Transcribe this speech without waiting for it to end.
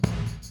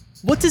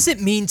What does it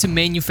mean to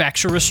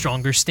manufacture a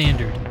stronger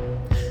standard?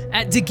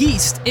 At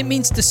DeGeest, it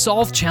means to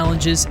solve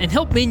challenges and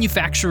help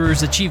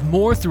manufacturers achieve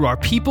more through our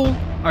people,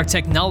 our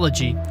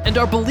technology, and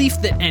our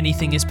belief that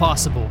anything is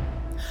possible.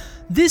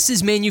 This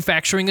is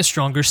Manufacturing a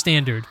Stronger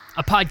Standard,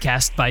 a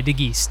podcast by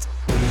DeGeest.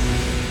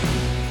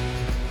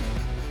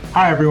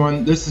 Hi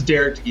everyone, this is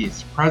Derek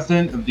DeGeest,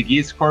 President of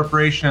DeGeest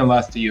Corporation and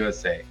Lesta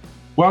USA.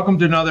 Welcome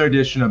to another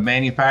edition of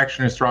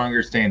Manufacturing a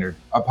Stronger Standard,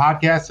 a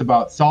podcast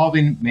about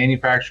solving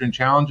manufacturing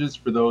challenges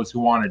for those who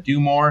want to do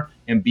more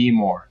and be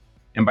more,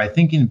 and by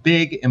thinking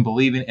big and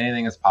believing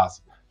anything is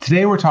possible.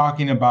 Today we're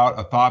talking about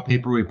a thought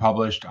paper we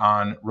published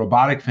on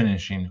robotic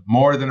finishing,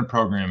 more than a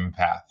programming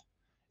path.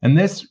 And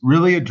this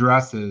really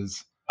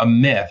addresses a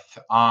myth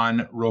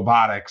on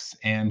robotics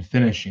and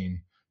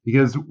finishing,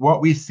 because what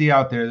we see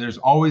out there, there's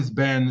always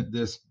been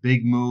this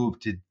big move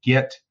to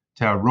get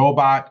to a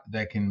robot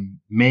that can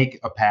make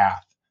a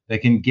path,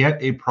 that can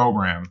get a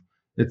program.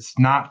 It's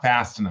not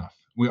fast enough.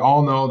 We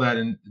all know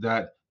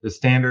that the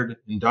standard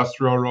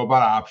industrial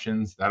robot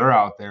options that are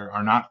out there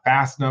are not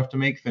fast enough to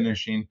make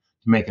finishing,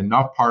 to make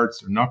enough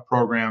parts or enough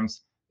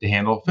programs to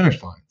handle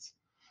finish lines.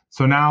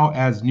 So now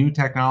as new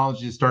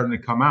technology is starting to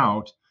come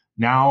out,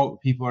 now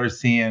people are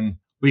seeing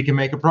we can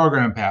make a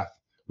program path.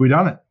 We've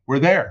done it. We're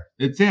there.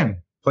 It's in.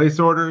 Place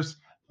orders,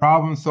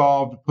 problem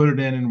solved, put it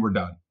in, and we're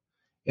done.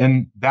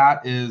 And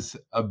that is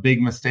a big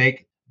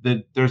mistake.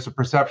 There's a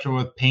perception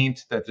with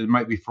paint that it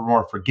might be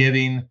more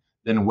forgiving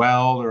than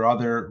weld or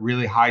other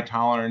really high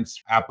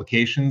tolerance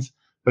applications,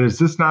 but it's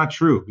just not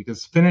true,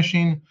 because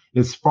finishing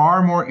is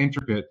far more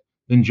intricate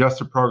than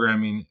just a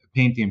programming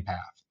painting path.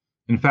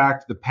 In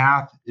fact, the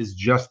path is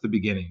just the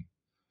beginning.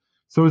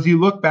 So as you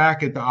look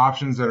back at the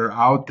options that are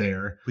out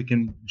there, we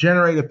can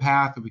generate a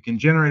path, we can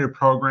generate a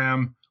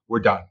program, we're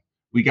done.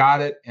 We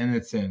got it and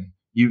it's in.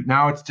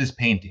 Now it's just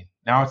painting.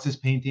 Now it's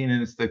just painting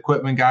and it's the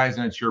equipment guys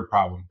and it's your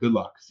problem. Good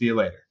luck. See you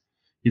later.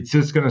 It's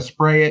just going to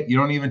spray it. You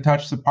don't even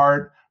touch the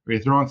part, or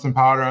you're throwing some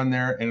powder on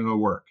there and it'll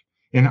work.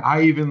 And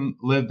I even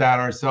lived that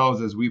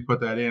ourselves as we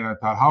put that in. I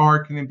thought, how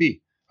hard can it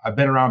be? I've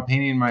been around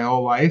painting my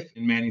whole life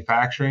in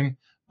manufacturing,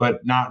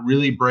 but not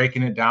really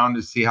breaking it down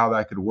to see how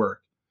that could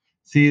work.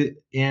 See,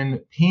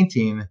 in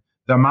painting,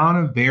 the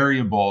amount of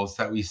variables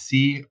that we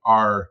see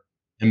are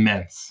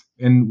immense.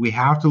 And we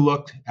have to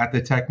look at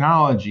the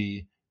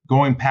technology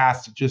going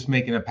past just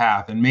making a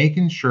path and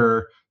making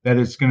sure that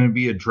it's going to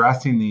be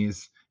addressing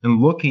these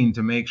and looking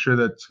to make sure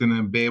that it's going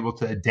to be able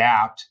to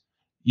adapt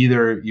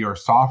either your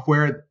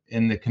software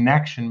and the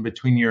connection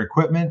between your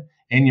equipment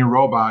and your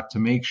robot to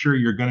make sure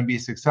you're going to be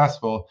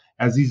successful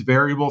as these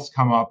variables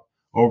come up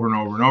over and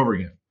over and over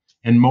again.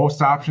 And most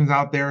options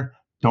out there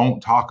don't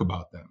talk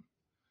about them.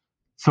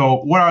 So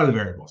what are the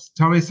variables?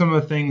 Tell me some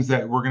of the things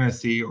that we're going to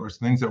see or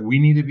some things that we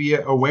need to be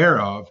aware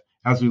of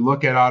as we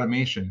look at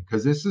automation,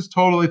 because this is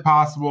totally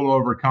possible to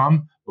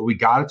overcome, but we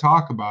got to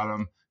talk about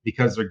them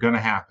because they're going to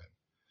happen.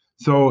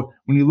 So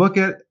when you look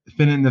at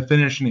in the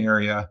finishing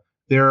area,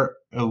 there are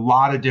a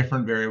lot of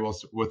different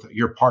variables with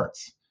your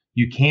parts.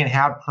 You can't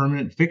have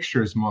permanent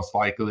fixtures most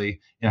likely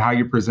in how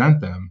you present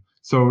them.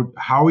 So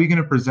how are you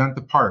going to present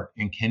the part?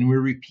 And can we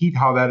repeat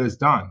how that is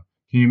done?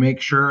 Can you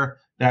make sure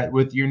that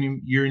with your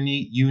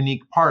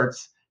unique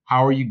parts,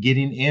 how are you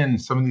getting in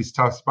some of these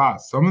tough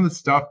spots? Some of the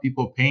stuff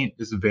people paint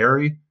is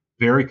very,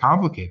 very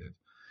complicated.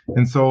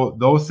 And so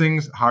those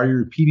things, how are you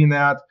repeating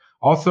that?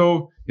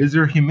 Also, is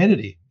there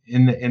humidity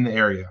in the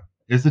area?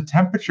 Is the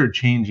temperature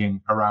changing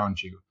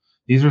around you?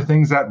 These are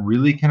things that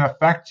really can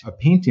affect a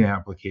painting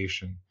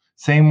application.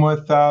 Same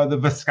with the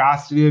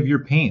viscosity of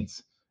your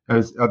paints.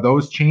 Are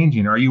those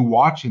changing? Are you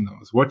watching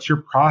those? What's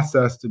your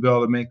process to be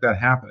able to make that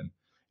happen?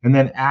 And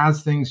then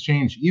as things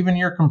change, even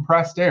your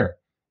compressed air,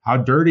 how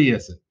dirty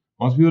is it?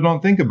 Most people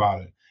don't think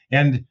about it.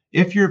 And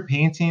if you're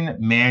painting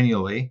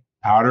manually,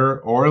 powder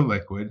or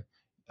liquid,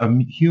 a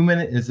human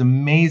is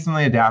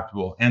amazingly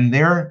adaptable. And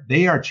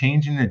they are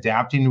changing and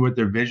adapting to what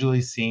they're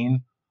visually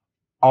seeing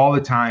all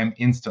the time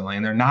instantly.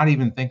 And they're not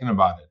even thinking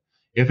about it.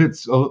 If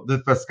it's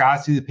the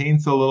viscosity of the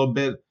paint's a little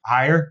bit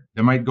higher,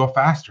 they might go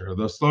faster or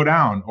they'll slow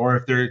down. Or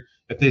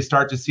if they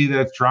start to see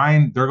that it's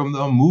drying,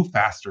 they'll move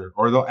faster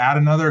or they'll add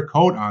another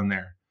coat on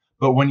there.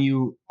 But when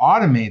you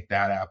automate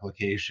that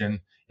application,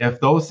 if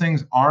those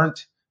things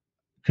aren't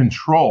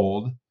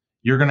controlled,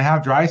 you're going to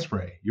have dry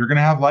spray. You're going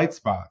to have light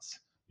spots.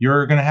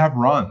 You're going to have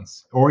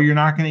runs, or you're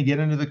not going to get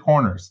into the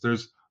corners.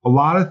 There's a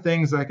lot of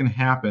things that can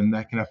happen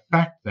that can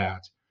affect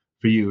that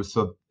for you.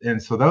 So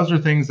those are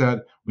things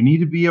that we need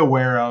to be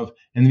aware of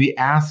and be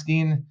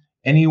asking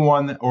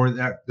anyone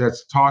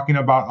that's talking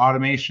about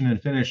automation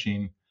and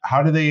finishing,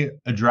 how do they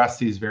address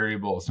these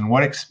variables and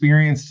what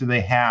experience do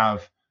they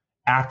have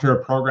after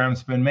a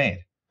program's been made?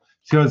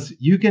 Because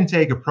you can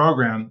take a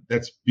program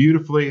that's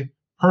beautifully,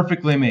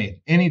 perfectly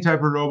made, any type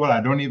of robot,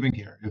 I don't even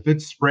care. If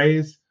it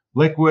sprays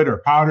liquid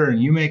or powder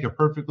and you make a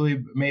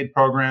perfectly made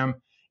program,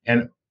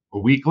 and a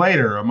week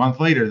later, a month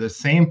later, the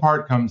same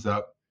part comes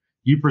up,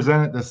 you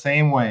present it the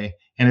same way.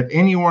 And if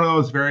any one of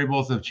those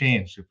variables have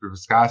changed, if the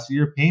viscosity of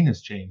your paint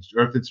has changed,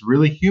 or if it's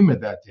really humid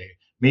that day,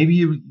 Maybe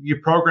you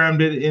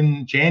programmed it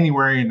in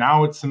January and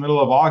now it's the middle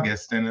of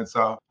August and it's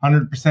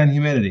 100%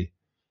 humidity.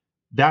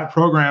 That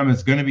program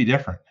is going to be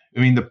different.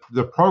 I mean,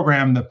 the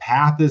program, the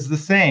path is the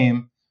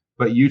same,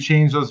 but you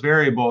change those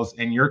variables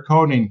and your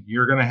coding,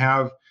 you're going to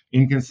have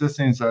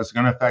inconsistencies that's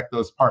going to affect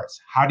those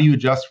parts. How do you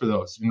adjust for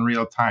those in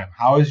real time?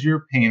 How is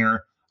your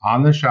painter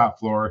on the shop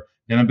floor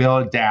going to be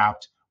able to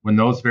adapt when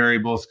those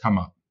variables come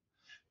up?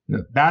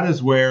 That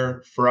is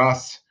where, for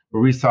us,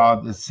 where we saw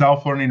the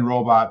self-learning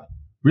robot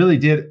really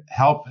did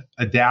help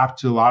adapt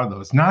to a lot of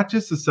those. Not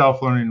just the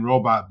self-learning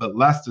robot, but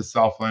less the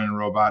self-learning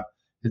robot.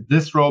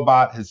 This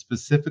robot has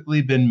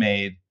specifically been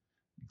made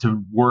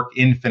to work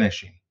in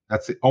finishing.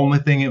 That's the only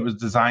thing it was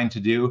designed to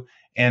do.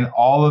 And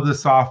all of the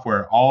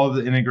software, all of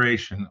the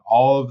integration,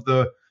 all of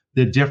the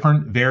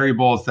different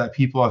variables that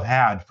people have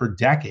had for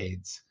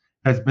decades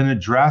has been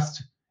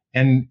addressed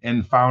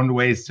and found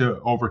ways to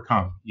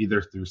overcome,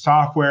 either through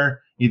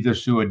software, either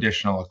through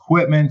additional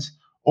equipment,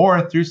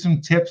 or through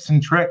some tips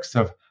and tricks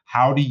of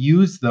how to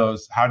use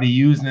those, how to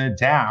use and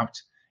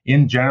adapt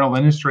in general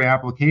industry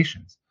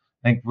applications.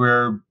 I think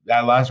we're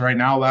at right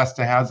now,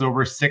 Lesta has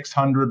over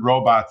 600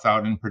 robots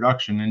out in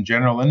production in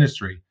general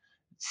industry,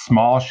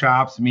 small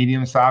shops,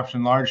 medium shops,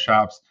 and large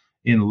shops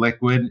in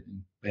liquid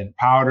and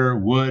powder,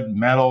 wood,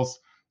 metals.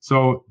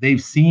 So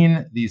they've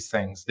seen these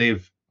things.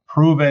 They've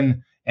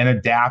proven and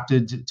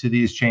adapted to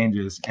these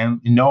changes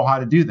and know how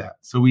to do that.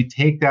 So we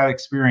take that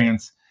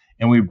experience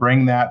and we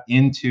bring that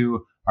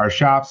into our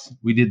shops.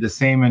 We did the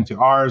same into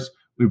ours.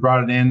 We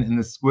brought it in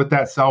this with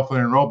that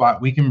self-learning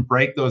robot. We can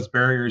break those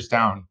barriers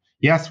down.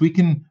 Yes, we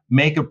can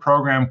make a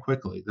program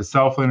quickly. The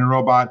self-learning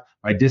robot,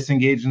 by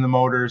disengaging the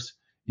motors,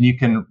 and you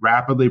can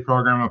rapidly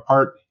program a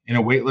part in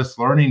a weightless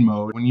learning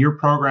mode. When you're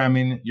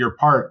programming your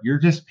part, you're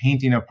just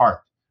painting a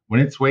part. When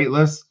it's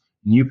weightless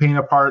and you paint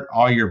a part,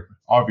 all of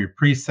your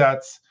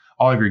presets,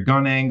 all of your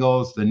gun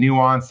angles, the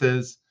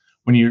nuances,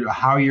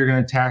 how you're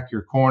going to attack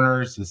your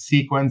corners, the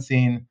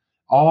sequencing,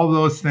 all of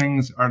those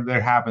things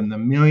that happen. The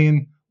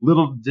million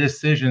little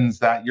decisions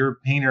that your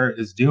painter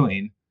is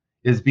doing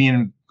is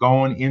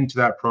going into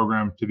that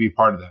program to be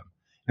part of them.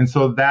 And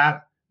so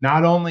that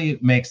not only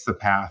makes the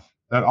path,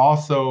 that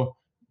also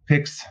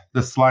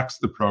selects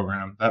the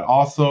program, that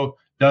also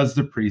does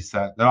the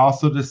preset, that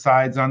also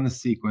decides on the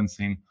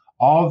sequencing.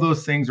 All of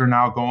those things are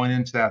now going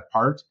into that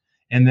part.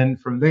 And then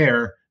from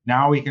there,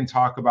 now we can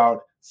talk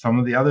about some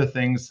of the other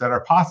things that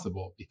are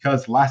possible.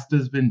 Because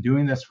Lesta's been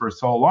doing this for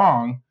so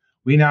long,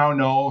 we now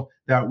know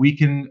that we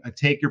can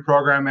take your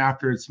program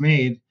after it's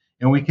made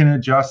and we can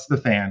adjust the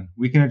fan.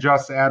 We can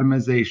adjust the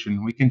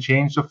atomization. We can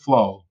change the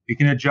flow. We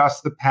can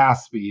adjust the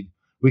pass speed.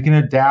 We can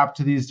adapt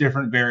to these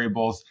different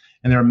variables.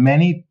 And there are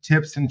many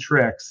tips and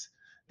tricks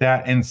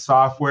that in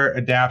software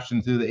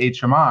adaptation through the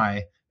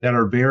HMI that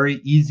are very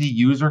easy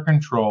user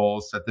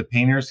controls that the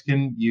painters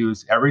can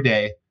use every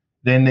day.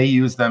 Then they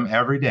use them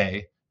every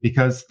day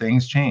because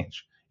things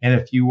change. And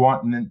if you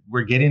want,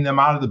 we're getting them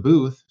out of the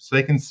booth so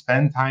they can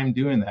spend time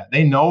doing that.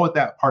 They know what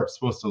that part's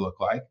supposed to look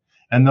like,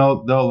 and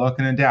they'll look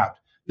and adapt.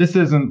 This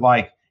isn't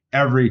like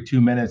every 2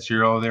 minutes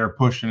you're over there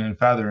pushing and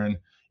feathering.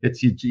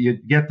 It's you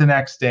get the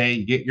next day,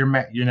 you get your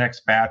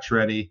next batch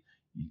ready,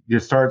 you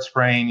start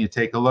spraying, you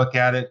take a look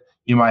at it,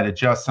 you might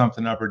adjust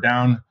something up or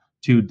down,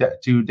 two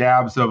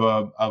dabs of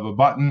a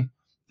button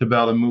to be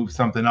able to move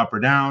something up or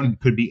down. It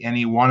could be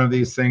any one of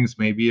these things.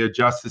 Maybe you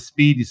adjust the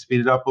speed, you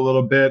speed it up a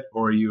little bit,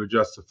 or you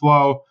adjust the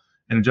flow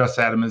and adjust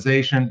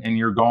atomization, and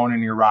you're going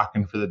and you're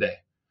rocking for the day.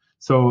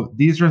 So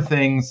these are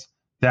things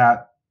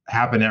that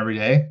happen every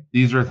day.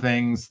 These are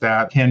things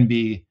that can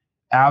be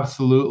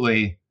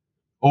absolutely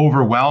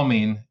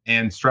overwhelming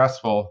and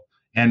stressful,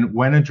 and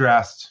when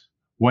addressed,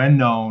 when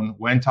known,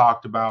 when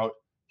talked about,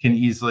 can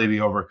easily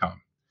be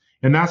overcome.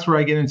 And that's where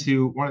I get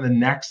into one of the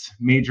next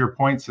major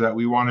points that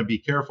we want to be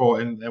careful.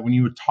 And that when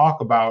you talk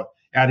about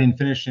adding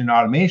finishing and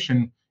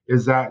automation,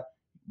 is that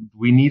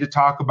we need to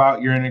talk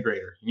about your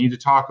integrator. You need to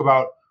talk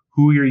about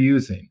who you're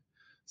using.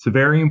 It's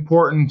very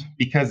important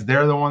because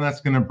they're the one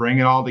that's going to bring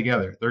it all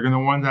together. They're the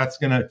one that's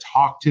going to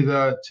talk to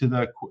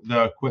the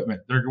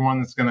equipment. They're the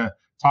one that's going to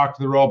talk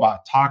to the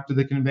robot, talk to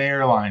the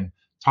conveyor line,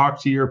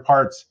 talk to your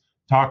parts,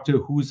 talk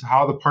to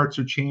how the parts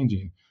are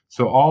changing.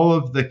 So all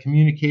of the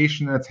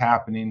communication that's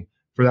happening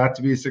for that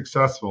to be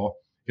successful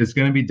is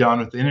going to be done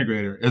with the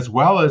integrator, as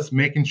well as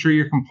making sure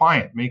you're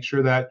compliant. Make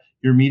sure that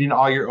you're meeting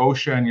all your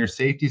OSHA and your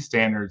safety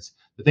standards,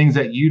 the things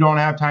that you don't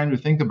have time to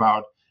think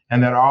about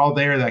and that are all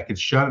there that could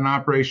shut an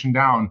operation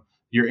down.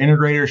 Your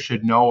integrator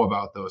should know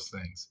about those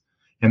things.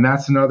 And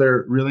that's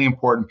another really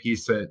important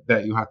piece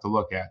that you have to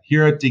look at.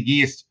 Here at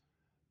DeGeest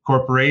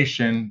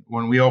Corporation,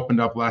 when we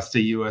opened up Lesta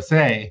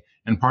USA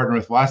and partnered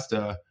with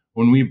Lesta,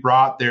 when we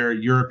brought their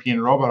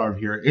European robot over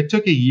here, it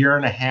took 1.5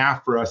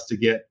 years for us to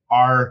get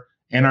our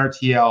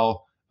NRTL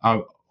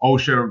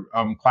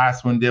OSHA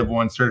Class 1 Div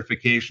 1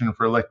 certification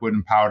for liquid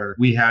and powder.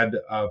 We had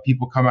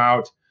people come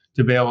out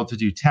to be able to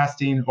do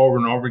testing over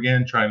and over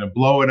again, trying to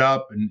blow it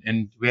up,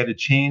 and we had to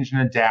change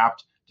and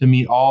adapt to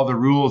meet all the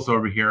rules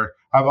over here.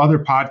 I have other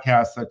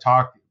podcasts that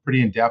talk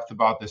pretty in depth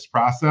about this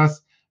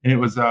process, and it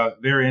was a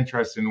very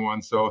interesting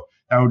one. So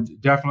I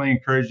would definitely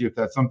encourage you, if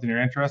that's something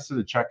you're interested,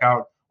 to check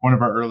out one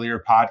of our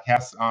earlier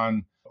podcasts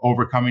on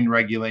overcoming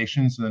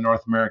regulations in the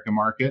North American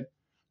market.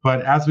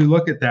 But as we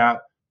look at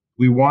that,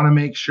 we want to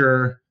make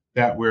sure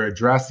that we're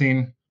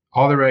addressing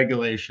all the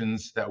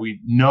regulations, that we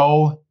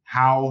know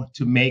how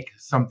to make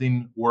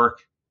something work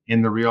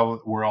in the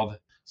real world.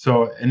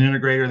 So an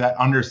integrator that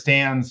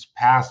understands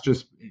past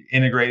just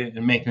integrating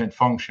and making it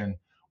function,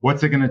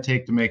 what's it going to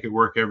take to make it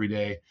work every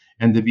day,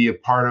 and to be a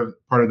part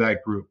of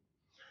that group.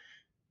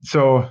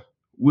 So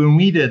when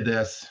we did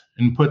this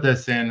and put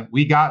this in,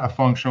 we got a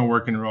functional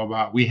working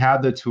robot. We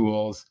had the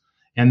tools.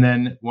 And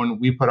then when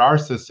we put our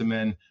system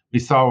in, we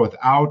saw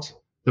without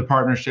the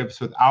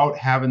partnerships, without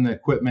having the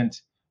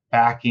equipment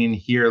backing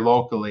here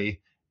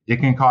locally, it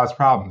can cause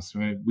problems.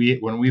 When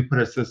we put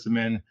a system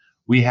in,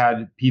 we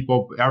had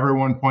people,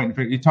 everyone pointing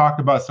finger. You talk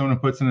about someone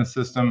who puts in a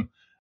system,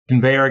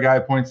 conveyor guy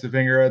points the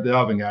finger at the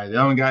oven guy.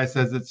 The oven guy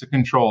says it's the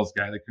controls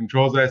guy. The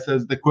controls guy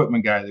says the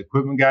equipment guy. The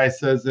equipment guy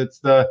says it's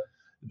the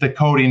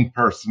coding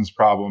person's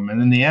problem.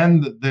 And in the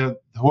end,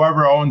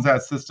 whoever owns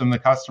that system, the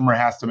customer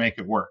has to make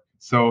it work.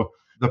 So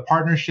the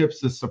partnerships,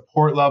 the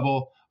support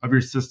level of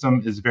your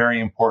system is very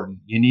important.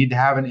 You need to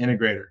have an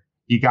integrator.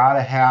 You got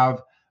to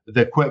have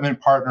the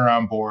equipment partner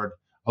on board,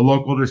 a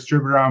local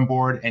distributor on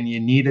board, and you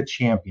need a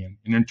champion,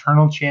 an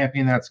internal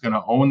champion that's going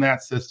to own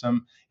that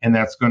system and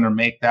that's going to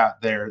make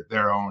that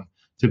their own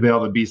to be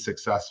able to be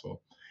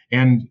successful.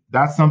 And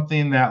that's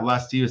something that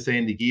Lesta USA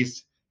and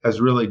DeGeest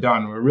has really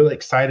done. We're really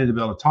excited to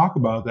be able to talk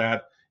about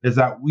that, is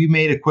that we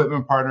made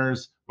equipment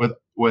partners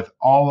with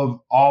all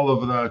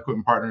of the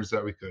equipment partners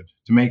that we could,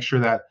 to make sure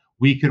that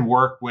we could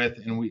work with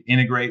and we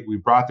integrate. We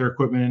brought their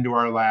equipment into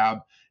our lab,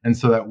 and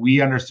so that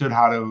we understood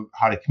how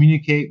to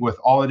communicate with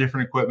all the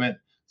different equipment.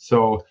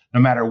 So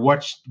no matter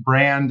which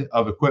brand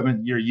of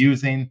equipment you're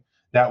using,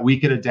 that we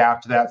could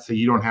adapt to that so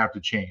you don't have to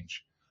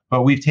change.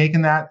 But we've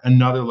taken that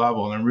another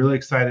level, and I'm really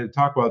excited to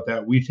talk about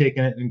that. We've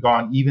taken it and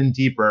gone even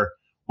deeper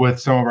with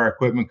some of our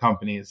equipment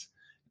companies.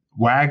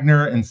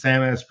 Wagner and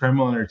Sam S.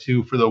 Kremlin are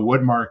two for the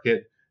wood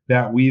market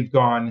that we've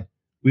gone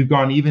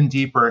even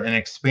deeper and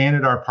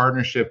expanded our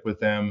partnership with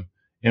them.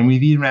 And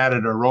we've even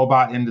added a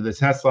robot into the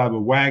test lab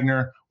of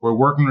Wagner. We're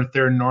working with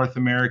their North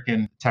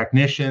American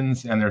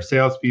technicians and their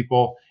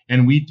salespeople,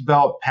 and we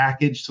developed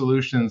package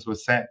solutions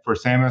for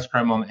Sam S.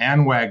 Kremlin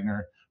and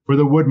Wagner for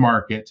the wood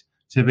market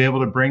to be able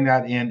to bring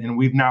that in. And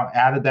we've now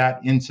added that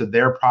into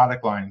their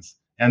product lines,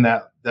 and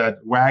that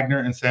Wagner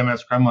and Sam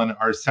S. Kremlin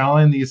are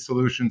selling these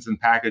solutions and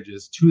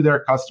packages to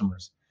their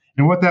customers.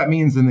 And what that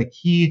means, and the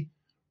key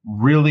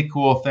really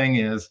cool thing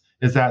is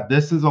that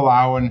this is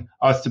allowing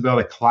us to be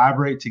able to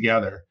collaborate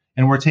together.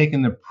 And we're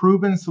taking the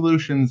proven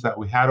solutions that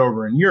we had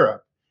over in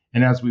Europe,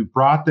 and as we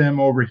brought them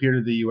over here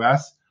to the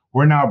US,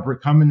 we're now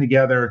coming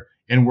together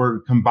and we're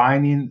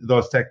combining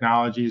those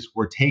technologies.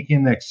 We're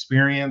taking the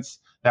experience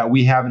that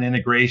we have in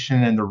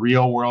integration in the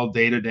real world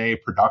day-to-day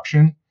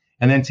production,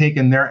 and then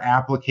taking their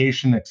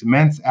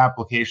immense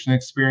application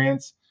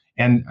experience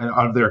and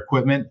of their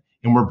equipment,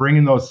 and we're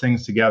bringing those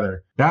things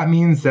together. That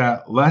means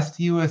that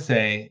Lesta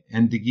USA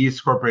and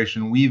DeGeest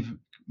Corporation, we've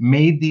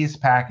made these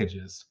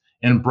packages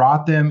and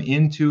brought them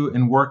into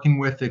and working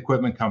with the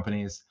equipment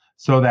companies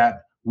so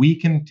that we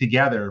can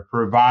together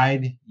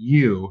provide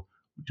you,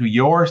 to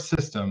your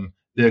system,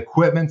 the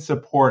equipment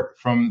support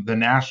from the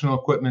national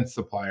equipment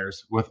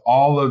suppliers with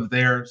all of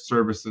their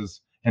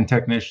services and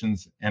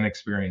technicians and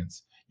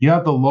experience. You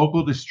have the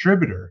local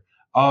distributor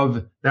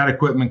of that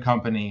equipment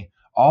company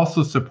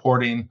also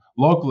supporting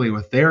locally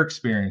with their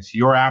experience,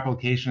 your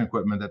application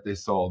equipment that they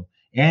sold.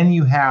 And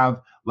you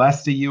have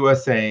Lesta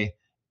USA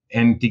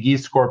and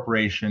DeGeest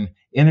Corporation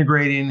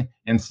integrating,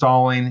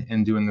 installing,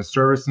 and doing the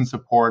service and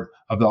support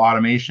of the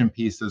automation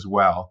piece as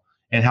well,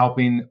 and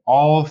helping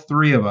all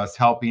three of us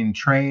helping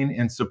train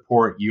and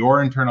support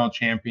your internal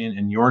champion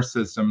and your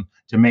system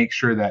to make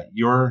sure that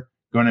you're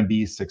going to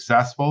be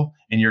successful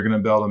and you're going to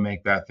be able to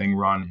make that thing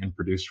run and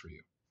produce for you.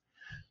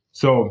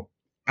 So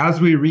as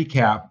we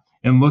recap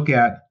and look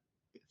at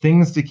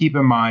things to keep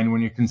in mind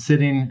when you're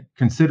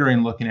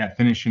considering looking at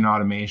finishing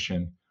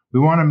automation,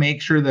 we want to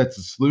make sure that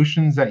the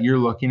solutions that you're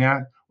looking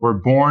at were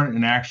born in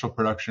an actual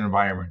production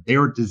environment. They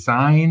were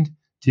designed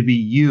to be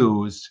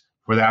used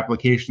for the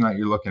application that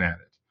you're looking at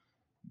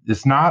it.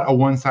 It's not a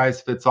one size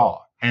fits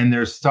all. And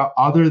there's stuff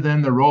other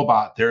than the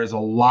robot, there is a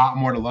lot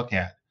more to look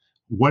at.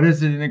 What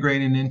is it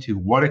integrating into?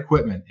 What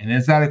equipment? And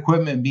is that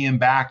equipment being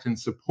backed and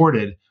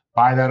supported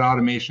by that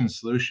automation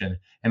solution?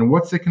 And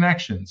what's the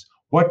connections?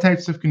 What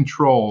types of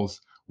controls?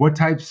 What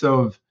types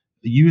of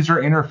user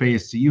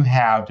interface do you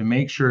have to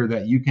make sure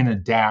that you can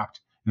adapt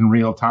in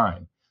real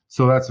time?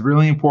 So that's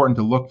really important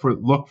to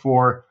look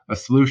for a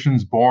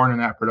solutions born in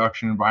that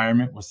production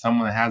environment with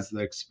someone that has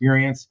the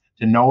experience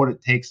to know what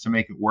it takes to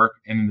make it work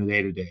in the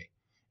day-to-day.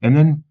 And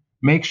then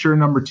make sure,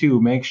 number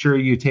two, make sure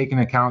you take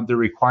into account the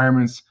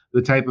requirements,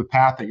 the type of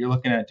path that you're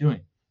looking at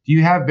doing. Do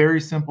you have very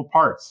simple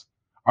parts?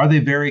 Are they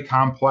very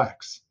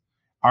complex?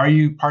 Are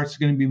your parts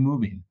going to be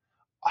moving?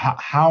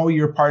 How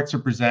your parts are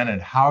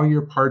presented, how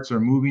your parts are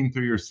moving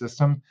through your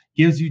system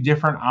gives you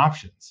different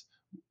options.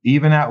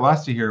 Even at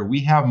Lesta here, we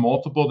have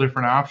multiple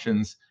different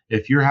options.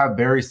 If you have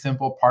very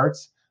simple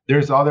parts,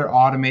 there's other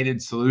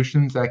automated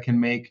solutions that can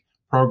make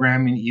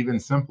programming even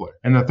simpler.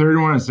 And the third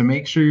one is to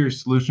make sure your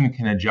solution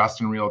can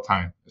adjust in real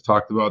time. I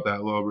talked about that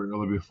a little bit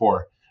earlier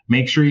before.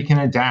 Make sure you can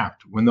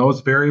adapt when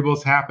those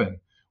variables happen.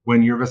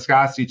 When your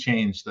viscosity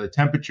changes, the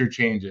temperature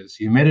changes,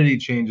 humidity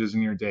changes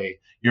in your day,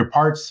 your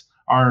parts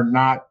are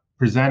not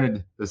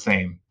presented the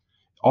same.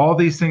 All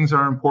these things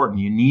are important.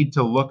 You need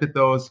to look at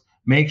those,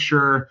 make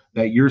sure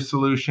that your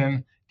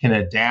solution can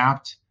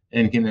adapt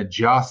and can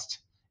adjust,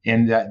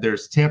 and that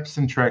there's tips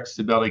and tricks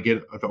to be able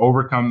to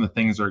overcome the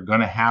things that are going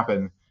to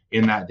happen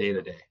in that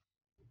day-to-day.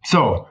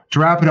 So to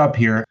wrap it up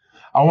here,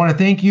 I want to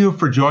thank you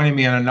for joining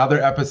me on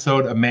another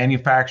episode of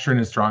Manufacturing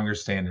a Stronger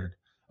Standard,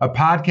 a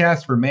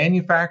podcast for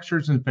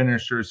manufacturers and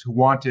finishers who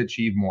want to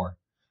achieve more.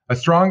 A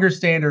stronger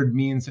standard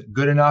means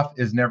good enough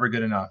is never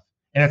good enough,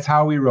 and it's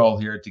how we roll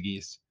here at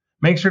DeGeest.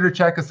 Make sure to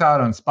check us out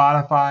on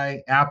Spotify,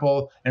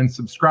 Apple, and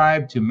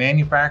subscribe to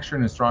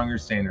Manufacturing a Stronger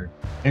Standard.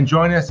 And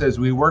join us as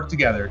we work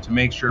together to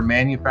make sure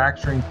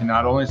manufacturing can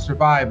not only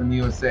survive in the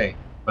USA,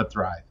 but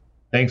thrive.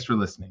 Thanks for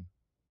listening.